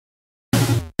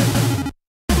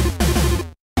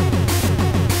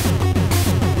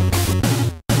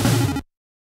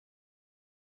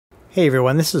Hey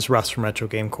everyone, this is Russ from Retro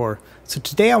Game Core. So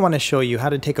today I want to show you how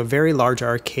to take a very large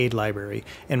arcade library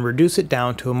and reduce it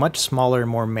down to a much smaller and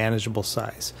more manageable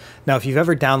size. Now if you've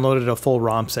ever downloaded a full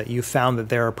ROM set, you've found that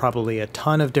there are probably a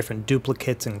ton of different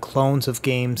duplicates and clones of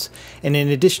games, and in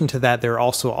addition to that there are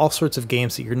also all sorts of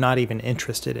games that you're not even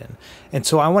interested in. And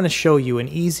so I want to show you an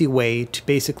easy way to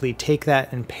basically take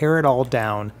that and pare it all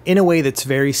down in a way that's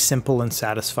very simple and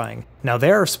satisfying. Now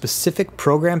there are specific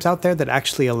programs out there that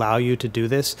actually allow you to do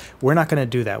this. We're not going to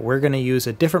do that. We're going to use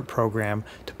a different program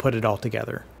to put it all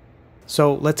together.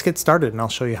 So let's get started and I'll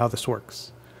show you how this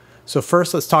works. So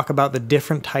first let's talk about the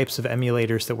different types of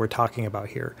emulators that we're talking about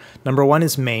here. Number one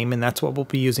is MAME, and that's what we'll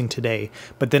be using today.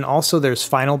 But then also there's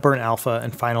FBAlpha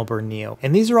and FBNeo.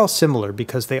 And these are all similar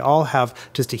because they all have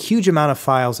just a huge amount of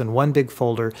files in one big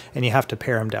folder and you have to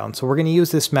pare them down. So we're going to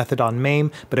use this method on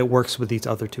MAME, but it works with these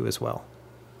other two as well.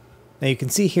 Now you can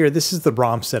see here, this is the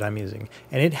ROM set I'm using,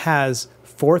 and it has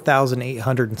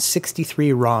 4,863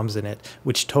 ROMs in it,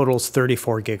 which totals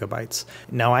 34 gigabytes.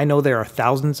 Now I know there are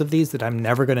thousands of these that I'm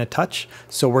never going to touch,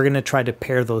 so we're going to try to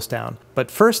pare those down. But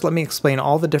first, let me explain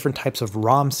all the different types of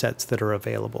ROM sets that are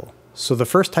available. So the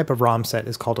first type of ROM set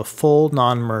is called a full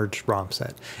non-merged ROM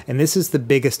set, and this is the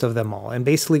biggest of them all. And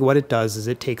basically what it does is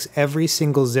it takes every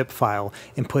single zip file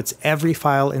and puts every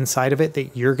file inside of it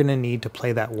that you're going to need to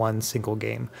play that one single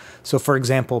game. So for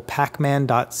example,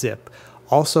 pacman.zip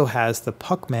also has the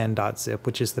puckman.zip,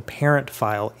 which is the parent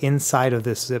file inside of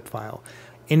this zip file.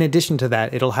 In addition to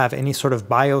that, it'll have any sort of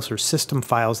BIOS or system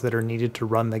files that are needed to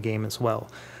run the game as well.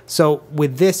 So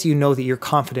with this, you know that you're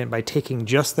confident by taking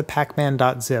just the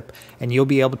pacman.zip and you'll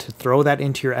be able to throw that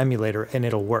into your emulator and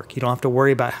it'll work. You don't have to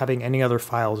worry about having any other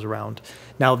files around.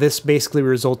 Now this basically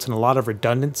results in a lot of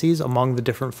redundancies among the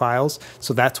different files,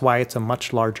 so that's why it's a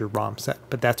much larger ROM set,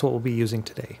 but that's what we'll be using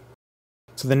today.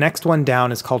 So the next one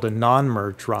down is called a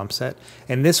non-merged ROM set,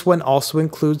 and this one also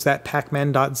includes that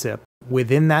pacman.zip.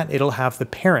 Within that, it'll have the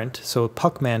parent, so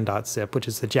puckman.zip, which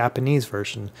is the Japanese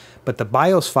version, but the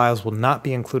BIOS files will not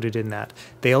be included in that.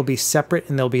 They'll be separate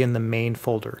and they'll be in the main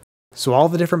folder. So all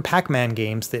the different Pac-Man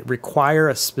games that require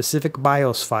a specific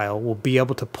BIOS file will be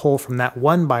able to pull from that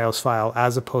one BIOS file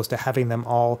as opposed to having them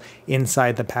all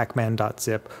inside the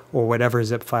pacman.zip or whatever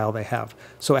zip file they have.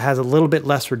 So it has a little bit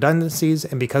less redundancies,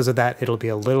 and because of that, it'll be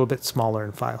a little bit smaller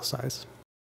in file size.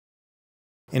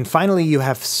 And finally, you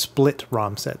have split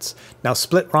ROM sets. Now,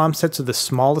 split ROM sets are the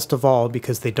smallest of all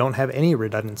because they don't have any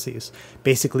redundancies.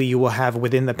 Basically, you will have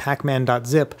within the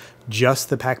pacman.zip just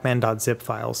the pacman.zip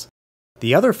files.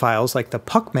 The other files, like the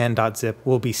puckman.zip,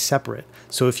 will be separate.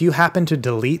 So if you happen to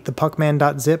delete the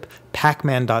puckman.zip,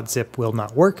 pacman.zip will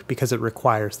not work because it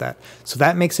requires that. So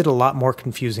that makes it a lot more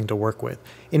confusing to work with.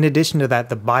 In addition to that,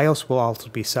 the BIOS will also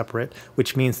be separate,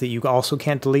 which means that you also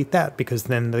can't delete that because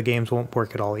then the games won't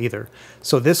work at all either.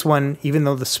 So this one, even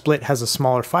though the split has a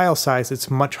smaller file size,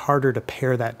 it's much harder to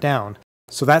pare that down.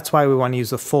 So that's why we want to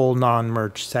use a full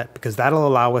non-merged set, because that'll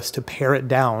allow us to pare it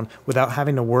down without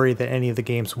having to worry that any of the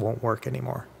games won't work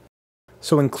anymore.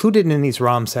 So included in these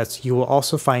ROM sets, you will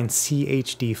also find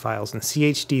CHD files, and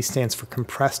CHD stands for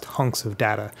compressed hunks of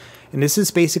data. And this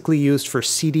is basically used for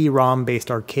CD-ROM based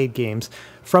arcade games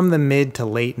from the mid to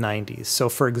late 90s. So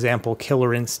for example,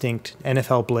 Killer Instinct,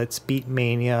 NFL Blitz, Beat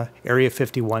Mania, Area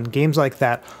 51, games like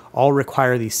that all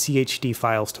require these CHD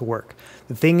files to work.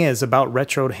 The thing is about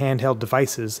retro handheld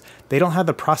devices, they don't have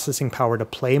the processing power to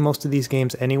play most of these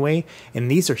games anyway, and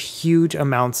these are huge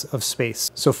amounts of space.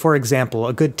 So for example,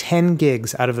 a good 10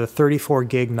 gigs out of the 34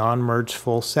 gig non-merged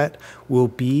full set will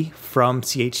be from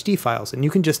CHD files, and you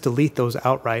can just delete those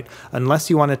outright unless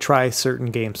you want to try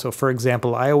certain games. So for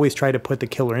example, I always try to put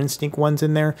the Killer Instinct ones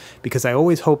in there because I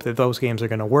always hope that those games are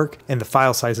going to work and the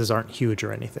file sizes aren't huge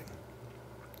or anything.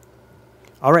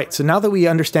 Alright, so now that we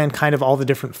understand kind of all the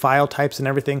different file types and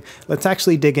everything, let's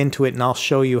actually dig into it and I'll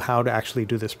show you how to actually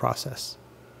do this process.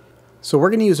 So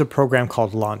we're going to use a program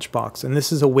called LaunchBox, and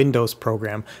this is a Windows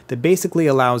program that basically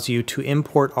allows you to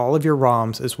import all of your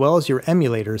ROMs as well as your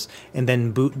emulators and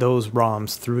then boot those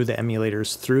ROMs through the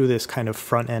emulators through this kind of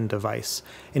front-end device.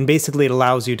 And basically it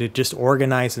allows you to just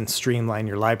organize and streamline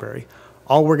your library.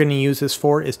 All we're going to use this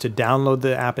for is to download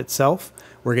the app itself.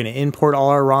 We're going to import all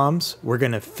our ROMs, we're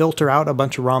going to filter out a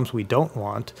bunch of ROMs we don't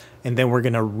want, and then we're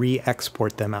going to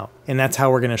re-export them out. And that's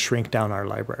how we're going to shrink down our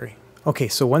library. Okay,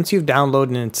 so once you've downloaded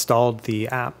and installed the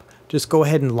app, just go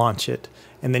ahead and launch it.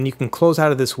 And then you can close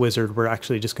out of this wizard. We're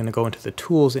actually just going to go into the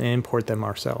tools and import them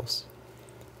ourselves.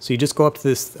 So you just go up to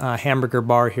this hamburger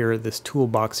bar here, this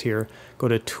toolbox here, go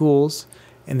to Tools,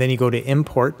 and then you go to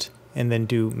Import, and then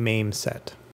do MAME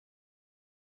set.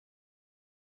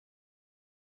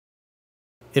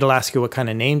 It'll ask you what kind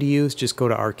of name to use, just go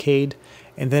to Arcade,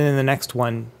 And then in the next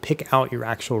one, pick out your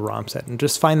actual ROM set and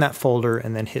just find that folder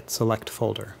and then hit select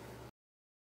folder.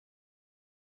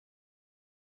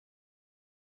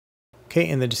 Okay,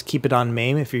 and then just keep it on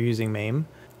MAME if you're using MAME.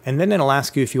 And then it'll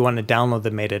ask you if you want to download the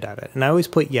metadata. And I always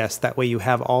put yes, that way you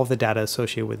have all the data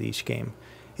associated with each game.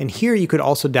 And here you could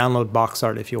also download box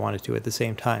art if you wanted to at the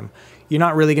same time. You're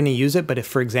not really going to use it, but if,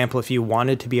 for example, if you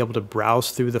wanted to be able to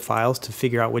browse through the files to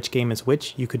figure out which game is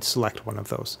which, you could select one of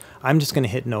those. I'm just going to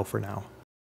hit no for now.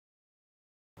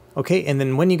 Okay, and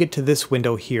then when you get to this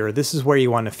window here, this is where you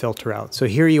want to filter out. So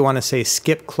here you want to say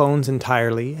skip clones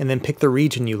entirely, and then pick the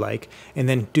region you like, and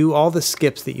then do all the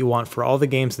skips that you want for all the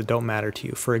games that don't matter to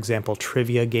you. For example,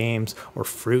 trivia games or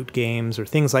fruit games or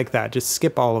things like that. Just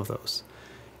skip all of those.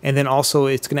 And then also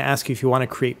it's going to ask you if you want to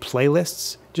create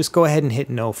playlists. Just go ahead and hit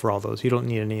no for all those. You don't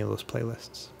need any of those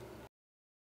playlists.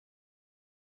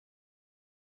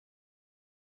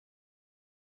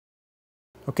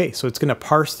 Okay, so it's going to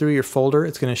parse through your folder,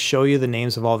 it's going to show you the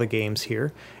names of all the games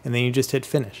here, and then you just hit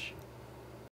finish.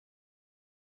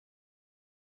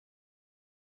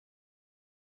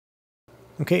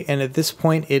 Okay, and at this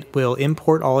point it will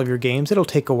import all of your games. It'll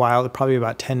take a while, probably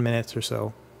about 10 minutes or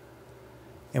so.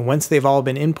 And once they've all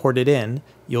been imported in,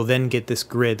 you'll then get this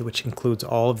grid which includes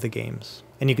all of the games.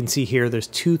 And you can see here there's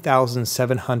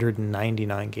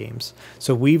 2,799 games.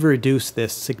 So we've reduced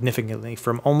this significantly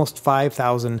from almost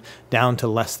 5,000 down to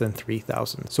less than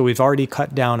 3,000. So we've already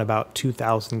cut down about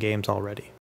 2,000 games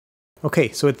already.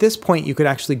 Okay, so at this point you could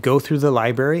actually go through the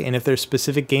library, and if there's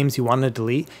specific games you want to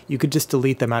delete, you could just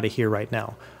delete them out of here right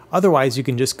now. Otherwise you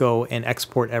can just go and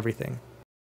export everything.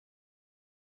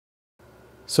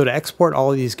 So to export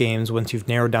all of these games, once you've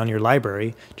narrowed down your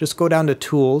library, just go down to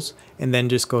Tools and then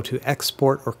just go to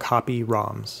Export or Copy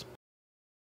ROMs.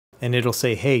 And it'll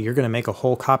say, hey, you're going to make a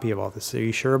whole copy of all this. Are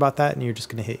you sure about that? And you're just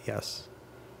going to hit yes.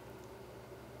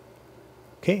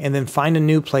 Okay, and then find a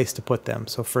new place to put them.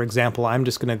 So for example, I'm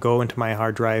just going to go into my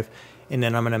hard drive and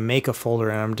then I'm going to make a folder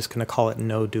and I'm just going to call it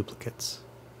No Duplicates.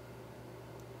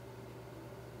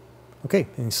 Okay,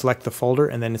 and you select the folder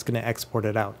and then it's going to export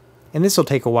it out. And this will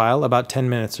take a while, about 10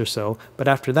 minutes or so, but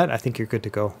after that I think you're good to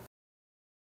go.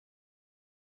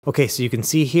 Okay, so you can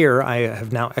see here I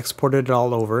have now exported it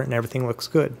all over and everything looks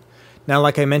good. Now,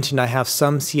 like I mentioned, I have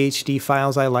some CHD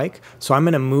files I like, so I'm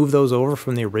going to move those over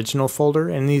from the original folder,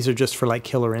 and these are just for like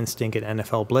Killer Instinct and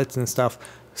NFL Blitz and stuff,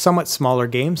 somewhat smaller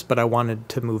games, but I wanted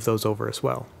to move those over as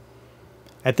well.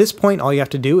 At this point, all you have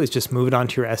to do is just move it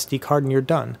onto your SD card and you're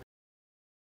done.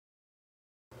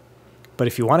 But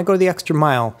if you want to go the extra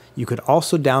mile, you could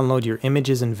also download your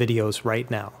images and videos right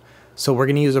now. So we're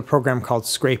going to use a program called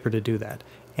Scraper to do that.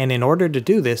 And in order to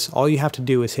do this, all you have to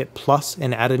do is hit plus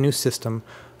and add a new system,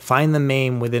 find the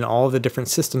MAME within all of the different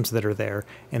systems that are there,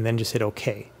 and then just hit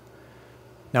OK.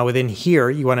 Now within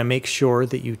here, you want to make sure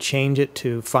that you change it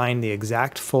to find the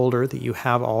exact folder that you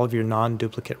have all of your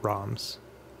non-duplicate ROMs.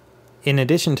 In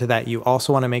addition to that, you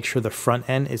also want to make sure the front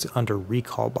end is under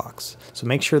recall box. So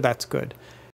make sure that's good.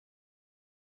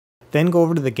 Then go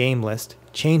over to the game list,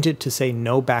 change it to say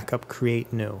no backup,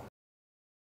 create new.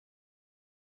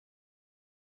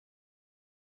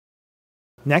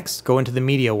 Next, go into the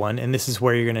media one, and this is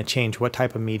where you're going to change what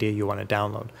type of media you want to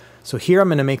download. So here I'm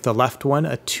going to make the left one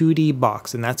a 2D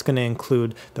box, and that's going to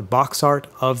include the box art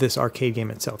of this arcade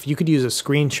game itself. You could use a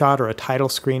screenshot or a title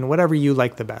screen, whatever you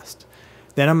like the best.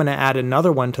 Then I'm going to add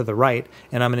another one to the right,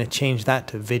 and I'm going to change that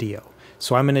to video.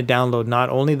 So I'm going to download not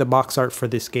only the box art for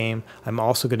this game, I'm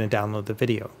also going to download the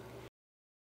video.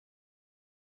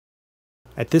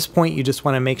 At this point, you just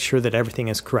want to make sure that everything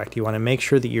is correct. You want to make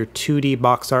sure that your 2D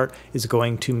box art is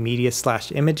going to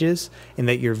media/images and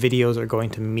that your videos are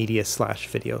going to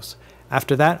media/videos.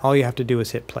 After that, all you have to do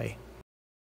is hit play.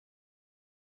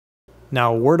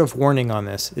 Now, a word of warning on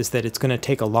this is that it's going to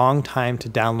take a long time to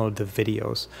download the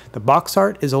videos. The box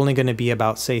art is only going to be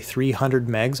about, say, 300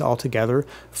 megs altogether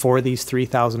for these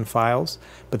 3,000 files,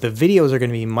 but the videos are going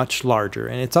to be much larger,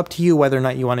 and it's up to you whether or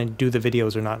not you want to do the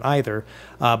videos or not either,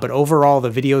 but overall the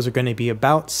videos are going to be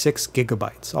about 6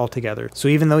 gigabytes altogether. So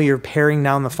even though you're paring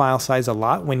down the file size a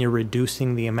lot when you're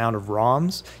reducing the amount of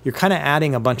ROMs, you're kind of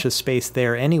adding a bunch of space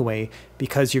there anyway,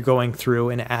 because you're going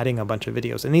through and adding a bunch of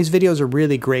videos. And these videos are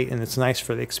really great and it's nice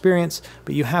for the experience,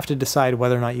 but you have to decide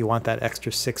whether or not you want that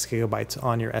extra 6 gigabytes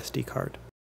on your SD card.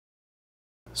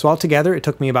 So altogether, it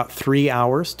took me about 3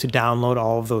 hours to download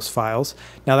all of those files.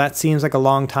 Now that seems like a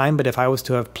long time, but if I was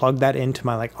to have plugged that into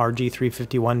my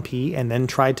RG351P and then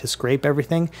tried to scrape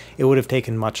everything, it would have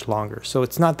taken much longer. So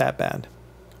it's not that bad.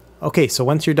 Okay, so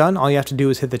once you're done, all you have to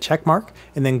do is hit the check mark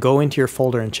and then go into your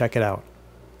folder and check it out.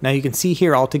 Now you can see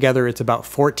here altogether it's about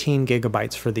 14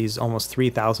 gigabytes for these almost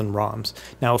 3,000 ROMs.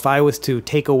 Now if I was to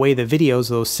take away the videos,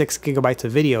 those 6 gigabytes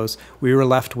of videos, we were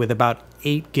left with about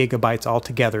 8 gigabytes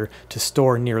altogether to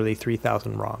store nearly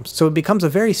 3,000 ROMs. So it becomes a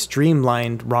very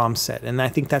streamlined ROM set, and I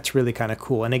think that's really kind of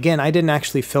cool. And again, I didn't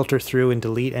actually filter through and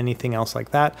delete anything else like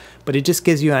that, but it just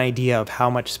gives you an idea of how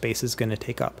much space it's going to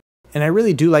take up. And I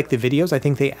really do like the videos. I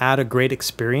think they add a great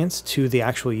experience to the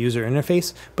actual user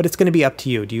interface, but it's going to be up to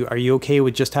you. Are you okay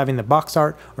with just having the box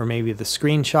art or maybe the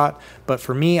screenshot? But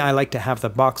for me, I like to have the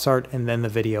box art and then the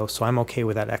video, so I'm okay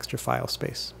with that extra file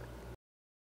space.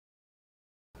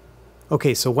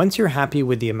 Okay, so once you're happy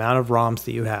with the amount of ROMs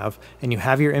that you have, and you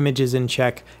have your images in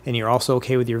check, and you're also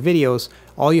okay with your videos,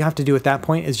 all you have to do at that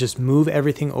point is just move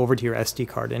everything over to your SD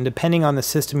card. And depending on the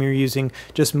system you're using,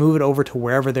 just move it over to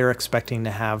wherever they're expecting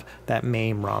to have that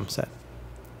MAME ROM set.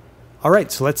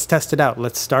 Alright, so let's test it out.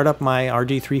 Let's start up my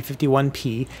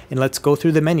RG351P, and let's go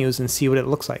through the menus and see what it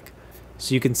looks like.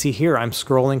 So you can see here I'm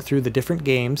scrolling through the different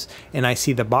games and I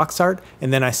see the box art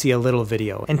and then I see a little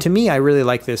video. And to me, I really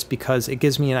like this because it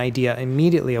gives me an idea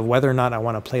immediately of whether or not I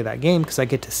want to play that game because I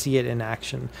get to see it in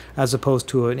action as opposed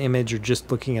to an image or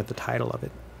just looking at the title of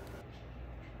it.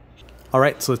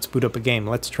 Alright, so let's boot up a game.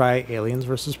 Let's try Aliens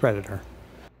vs. Predator.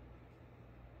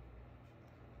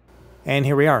 And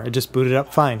here we are. It just booted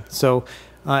up fine. So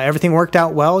everything worked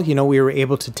out well. You know, we were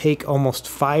able to take almost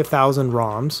 5,000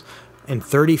 ROMs and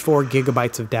 34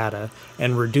 gigabytes of data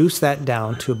and reduce that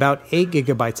down to about 8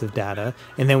 gigabytes of data,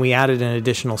 and then we added an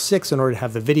additional 6 in order to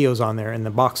have the videos on there and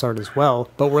the box art as well.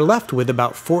 But we're left with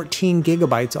about 14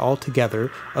 gigabytes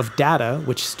altogether of data,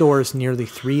 which stores nearly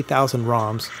 3,000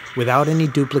 ROMs without any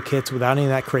duplicates, without any of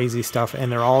that crazy stuff,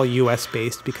 and they're all US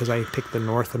based because I picked the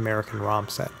North American ROM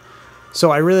set. So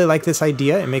I really like this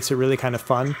idea. It makes it really kind of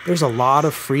fun. There's a lot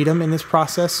of freedom in this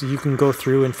process. You can go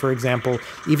through and, for example,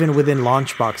 even within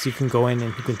LaunchBox, you can go in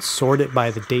and you can sort it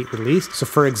by the date released. So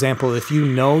for example, if you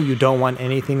know you don't want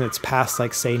anything that's past,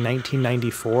 like say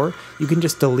 1994, you can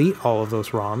just delete all of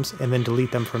those ROMs and then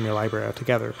delete them from your library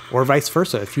altogether. Or vice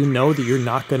versa. If you know that you're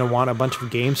not going to want a bunch of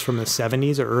games from the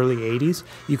 70s or early 80s,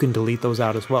 you can delete those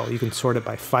out as well. You can sort it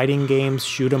by fighting games,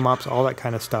 shoot 'em ups, all that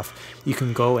kind of stuff. You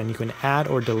can go and you can add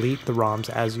or delete the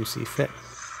ROMs as you see fit.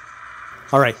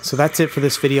 Alright, so that's it for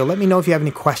this video. Let me know if you have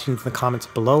any questions in the comments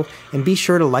below, and be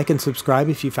sure to like and subscribe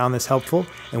if you found this helpful,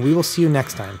 and we will see you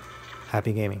next time.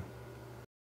 Happy gaming.